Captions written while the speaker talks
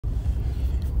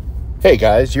Hey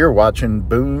guys, you're watching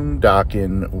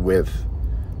Boondocking with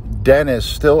Dennis.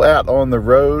 Still out on the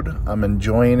road. I'm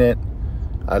enjoying it.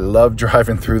 I love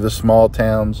driving through the small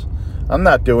towns. I'm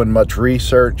not doing much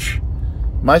research.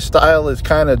 My style is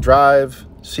kind of drive,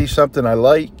 see something I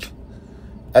like,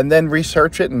 and then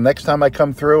research it. And next time I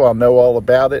come through, I'll know all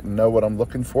about it and know what I'm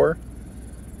looking for.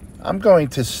 I'm going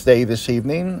to stay this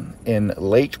evening in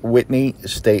Lake Whitney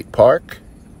State Park.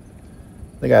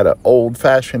 They got an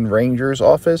old-fashioned ranger's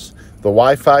office. The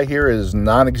Wi-Fi here is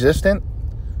non-existent.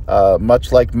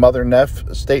 Much like Mother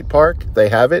Neff State Park, they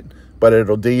have it, but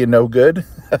it'll do you no good.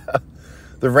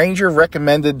 The ranger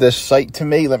recommended this site to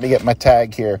me. Let me get my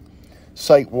tag here.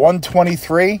 Site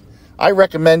 123. I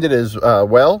recommend it as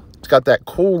well. It's got that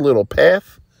cool little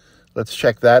path. Let's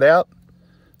check that out.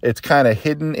 It's kind of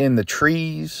hidden in the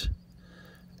trees.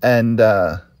 And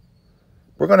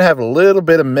we're going to have a little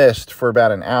bit of mist for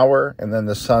about an hour, and then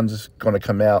the sun's going to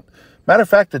come out. Matter of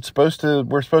fact,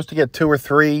 we're supposed to get 2 or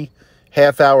 3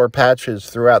 half-hour patches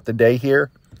throughout the day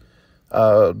here.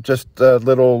 Just a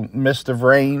little mist of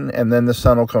rain, and then the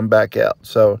sun will come back out.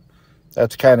 So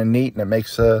that's kind of neat, and it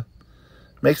makes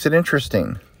it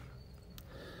interesting.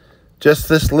 Just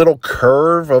this little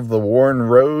curve of the worn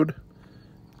road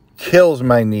kills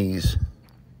my knees.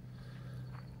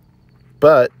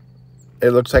 But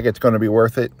it looks like it's going to be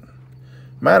worth it.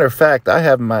 Matter of fact, I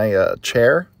have my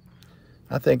chair.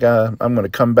 I think I'm going to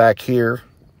come back here,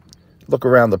 look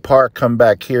around the park, come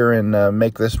back here and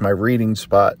make this my reading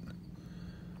spot.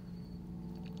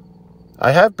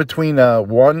 I have between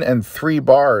 1 and 3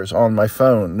 bars on my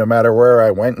phone, no matter where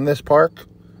I went in this park.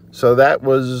 So that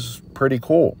was pretty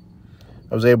cool.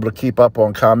 I was able to keep up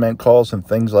on comment calls and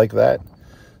things like that.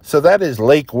 So that is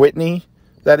Lake Whitney.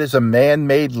 That is a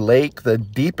man-made lake. The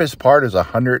deepest part is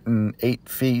 108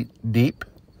 feet deep.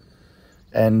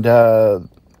 And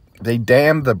they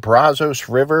dammed the Brazos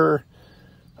River.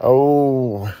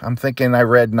 Oh, I'm thinking I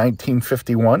read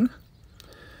 1951.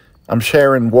 I'm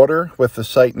sharing water with the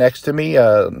site next to me.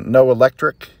 No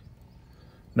electric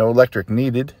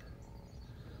needed.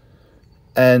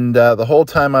 And the whole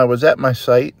time I was at my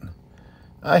site,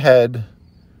 I had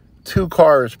 2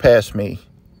 cars pass me.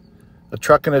 A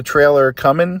truck and a trailer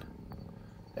coming,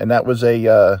 and that was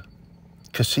a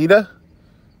casita,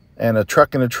 and a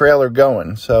truck and a trailer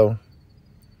going. So,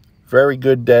 very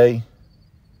good day.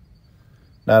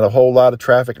 Not a whole lot of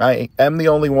traffic. I am the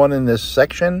only one in this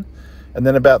section, and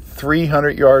then about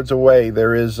 300 yards away,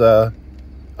 there is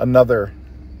another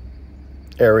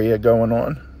area going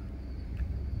on.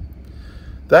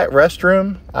 That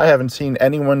restroom, I haven't seen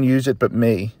anyone use it but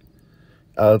me.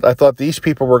 I thought these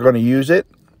people were going to use it.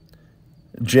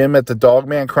 Jim at the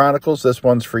Dogman Chronicles, this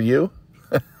one's for you.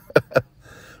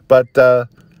 But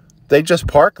they just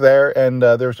park there, and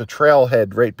there's a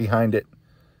trailhead right behind it.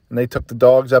 And they took the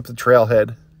dogs up the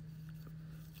trailhead.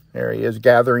 There he is,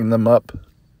 gathering them up.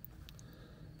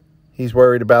 He's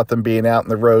worried about them being out in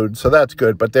the road, so that's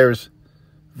good. But there's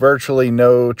virtually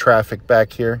no traffic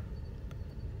back here.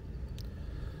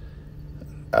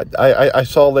 I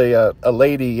saw a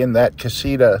lady in that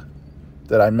casita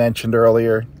that I mentioned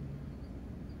earlier.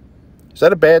 Is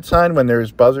that a bad sign when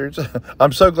there's buzzards?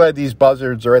 I'm so glad these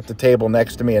buzzards are at the table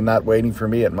next to me and not waiting for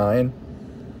me at mine.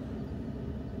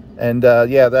 And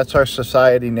yeah, that's our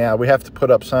society now. We have to put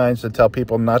up signs to tell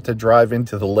people not to drive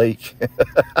into the lake.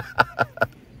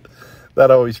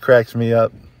 That always cracks me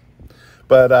up.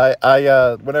 But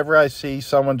I whenever I see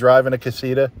someone driving a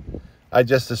casita, I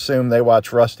just assume they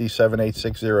watch Rusty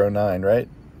 78609, right?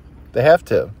 They have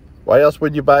to. Why else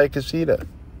would you buy a casita?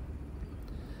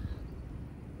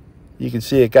 You can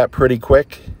see it got pretty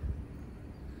quick.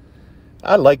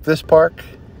 I like this park.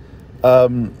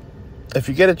 If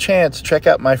you get a chance, check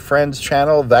out my friend's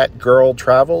channel, That Girl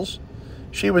Travels.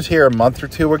 She was here a month or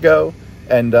 2 ago,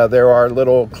 and there are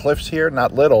little cliffs here.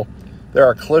 Not little. There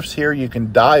are cliffs here you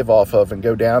can dive off of and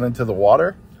go down into the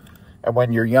water. And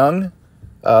when you're young,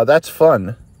 that's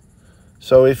fun.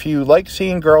 So if you like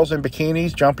seeing girls in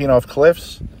bikinis jumping off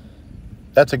cliffs,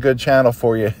 that's a good channel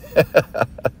for you.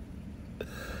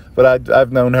 But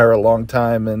I've known her a long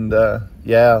time, and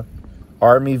yeah,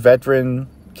 Army veteran,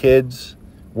 kids,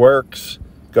 works,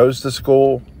 goes to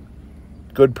school,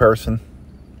 good person.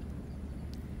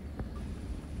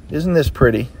 Isn't this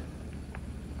pretty?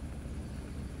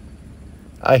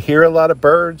 I hear a lot of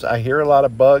birds. I hear a lot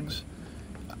of bugs.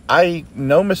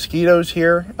 No mosquitoes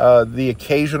here. The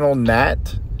occasional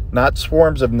gnat, not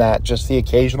swarms of gnat, just the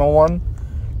occasional one.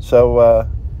 So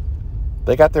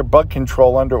they got their bug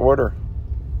control under order.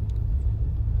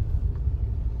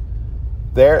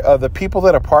 There, the people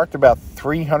that are parked about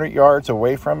 300 yards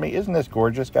away from me. Isn't this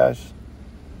gorgeous, guys?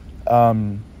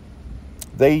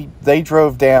 they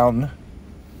drove down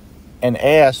and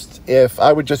asked if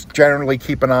I would just generally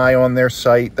keep an eye on their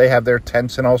site. They have their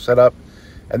tents and all set up,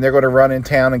 and they're going to run in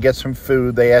town and get some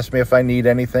food. They asked me if I need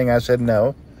anything. I said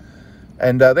no.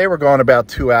 And they were gone about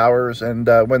 2 hours, and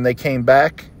when they came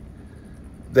back,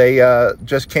 they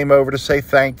just came over to say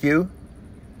thank you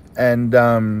and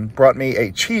brought me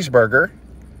a cheeseburger,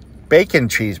 bacon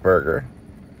cheeseburger,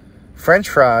 French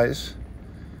fries,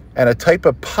 and a type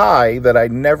of pie that I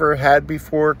never had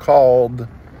before called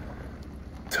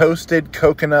toasted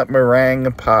coconut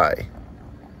meringue pie.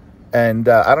 And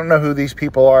I don't know who these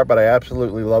people are, but I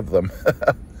absolutely love them.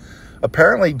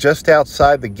 Apparently, just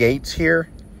outside the gates here,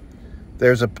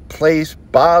 there's a place,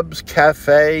 Bob's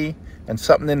Cafe, and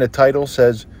something in the title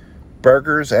says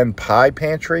Burgers and Pie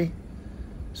Pantry.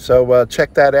 So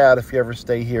check that out if you ever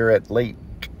stay here at Lake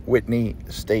Whitney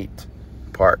State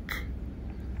Park.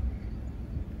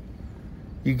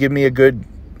 You give me a good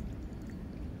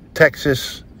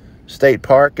Texas state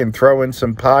park and throw in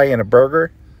some pie and a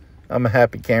burger, I'm a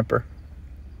happy camper.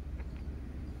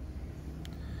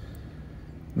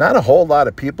 Not a whole lot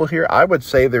of people here. I would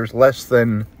say there's less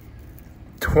than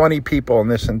 20 people in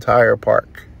this entire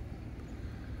park.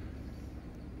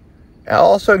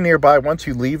 Also nearby, once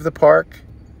you leave the park,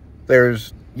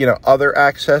 there's, other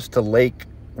access to Lake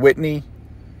Whitney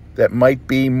that might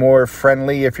be more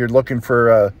friendly if you're looking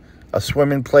for a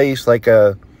swimming place, like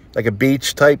a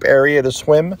beach type area to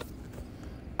swim.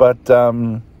 But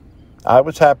I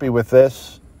was happy with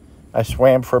this. I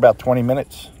swam for about 20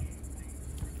 minutes.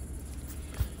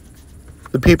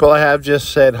 The people I have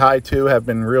just said hi to have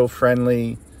been real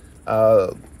friendly.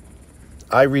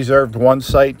 I reserved one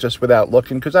site just without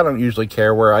looking because I don't usually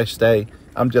care where I stay.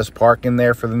 I'm just parking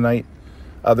there for the night.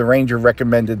 The ranger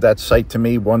recommended that site to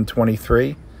me,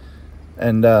 123.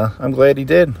 And I'm glad he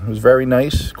did. It was very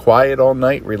nice, quiet all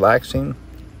night, relaxing.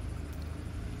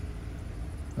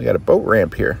 I got a boat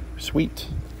ramp here. Sweet.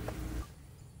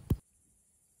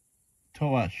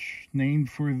 Towash, named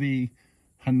for the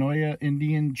Hanoya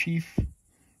Indian chief,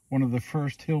 one of the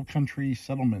first hill country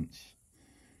settlements.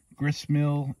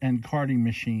 Gristmill and carting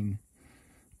machine.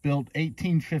 Built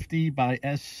 1850 by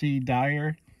S.C.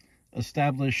 Dyer,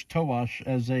 established Towash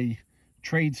as a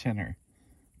trade center.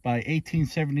 By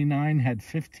 1879 had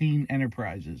 15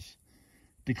 enterprises.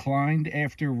 Declined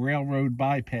after railroad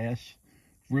bypass.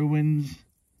 Ruins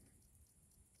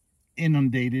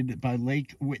inundated by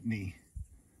Lake Whitney.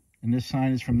 And this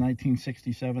sign is from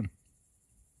 1967.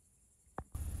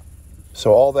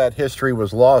 So all that history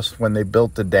was lost when they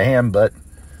built the dam, but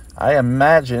I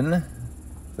imagine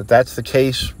that that's the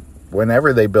case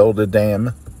whenever they build a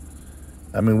dam.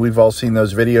 I mean, we've all seen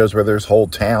those videos where there's whole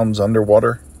towns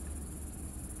underwater.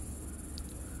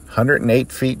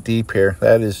 108 feet deep here.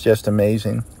 That is just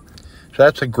amazing. So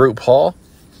that's a group haul.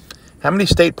 How many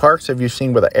state parks have you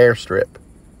seen with an airstrip?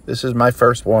 This is my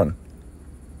first one.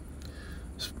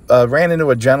 Ran into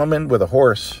a gentleman with a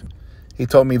horse. He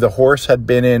told me the horse had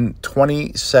been in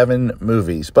 27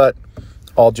 movies, but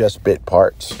all just bit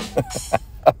parts.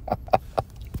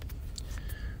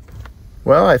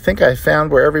 Well, I think I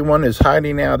found where everyone is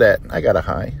hiding out at. I got a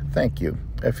high. Thank you.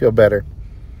 I feel better.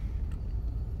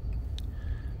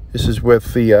 This is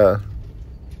with the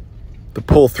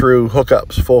pull-through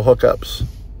hookups, full hookups.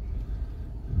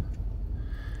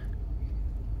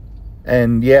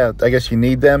 And yeah, I guess you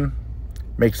need them.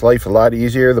 Makes life a lot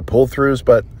easier, the pull-throughs,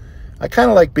 but I kind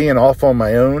of like being off on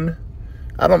my own.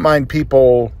 I don't mind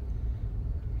people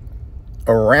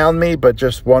around me, but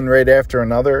just one right after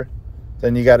another.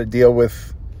 Then you got to deal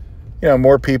with,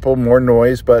 more people, more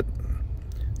noise, but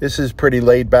this is pretty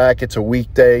laid back. It's a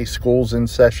weekday, school's in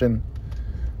session.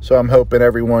 So I'm hoping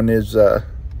everyone is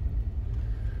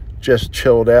just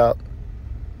chilled out.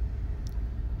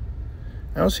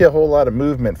 I don't see a whole lot of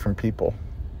movement from people.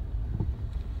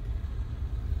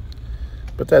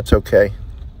 But that's okay.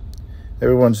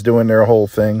 Everyone's doing their whole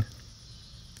thing.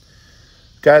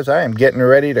 Guys, I am getting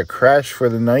ready to crash for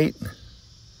the night.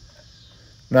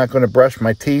 I'm not going to brush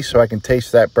my teeth so I can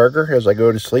taste that burger as I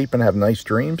go to sleep and have nice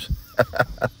dreams.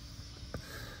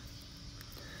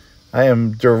 I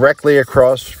am directly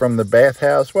across from the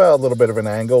bathhouse. Well, a little bit of an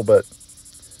angle, but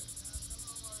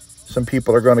some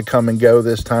people are going to come and go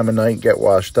this time of night, get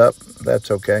washed up.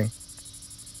 That's okay.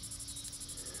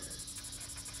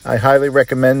 I highly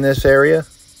recommend this area.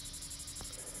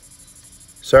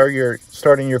 Sorry you're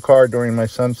starting your car during my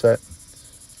sunset.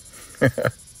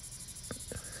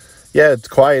 Yeah, it's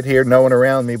quiet here, no one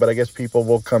around me, but I guess people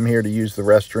will come here to use the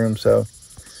restroom, so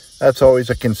that's always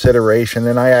a consideration,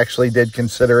 and I actually did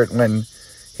consider it when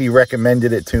he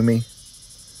recommended it to me,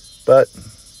 but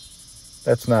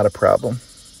that's not a problem.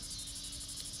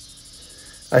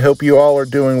 I hope you all are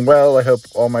doing well. I hope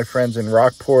all my friends in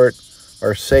Rockport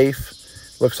are safe.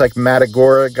 Looks like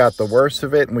Matagorda got the worst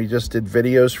of it, and we just did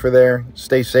videos for there.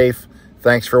 Stay safe.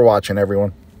 Thanks for watching,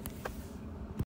 everyone.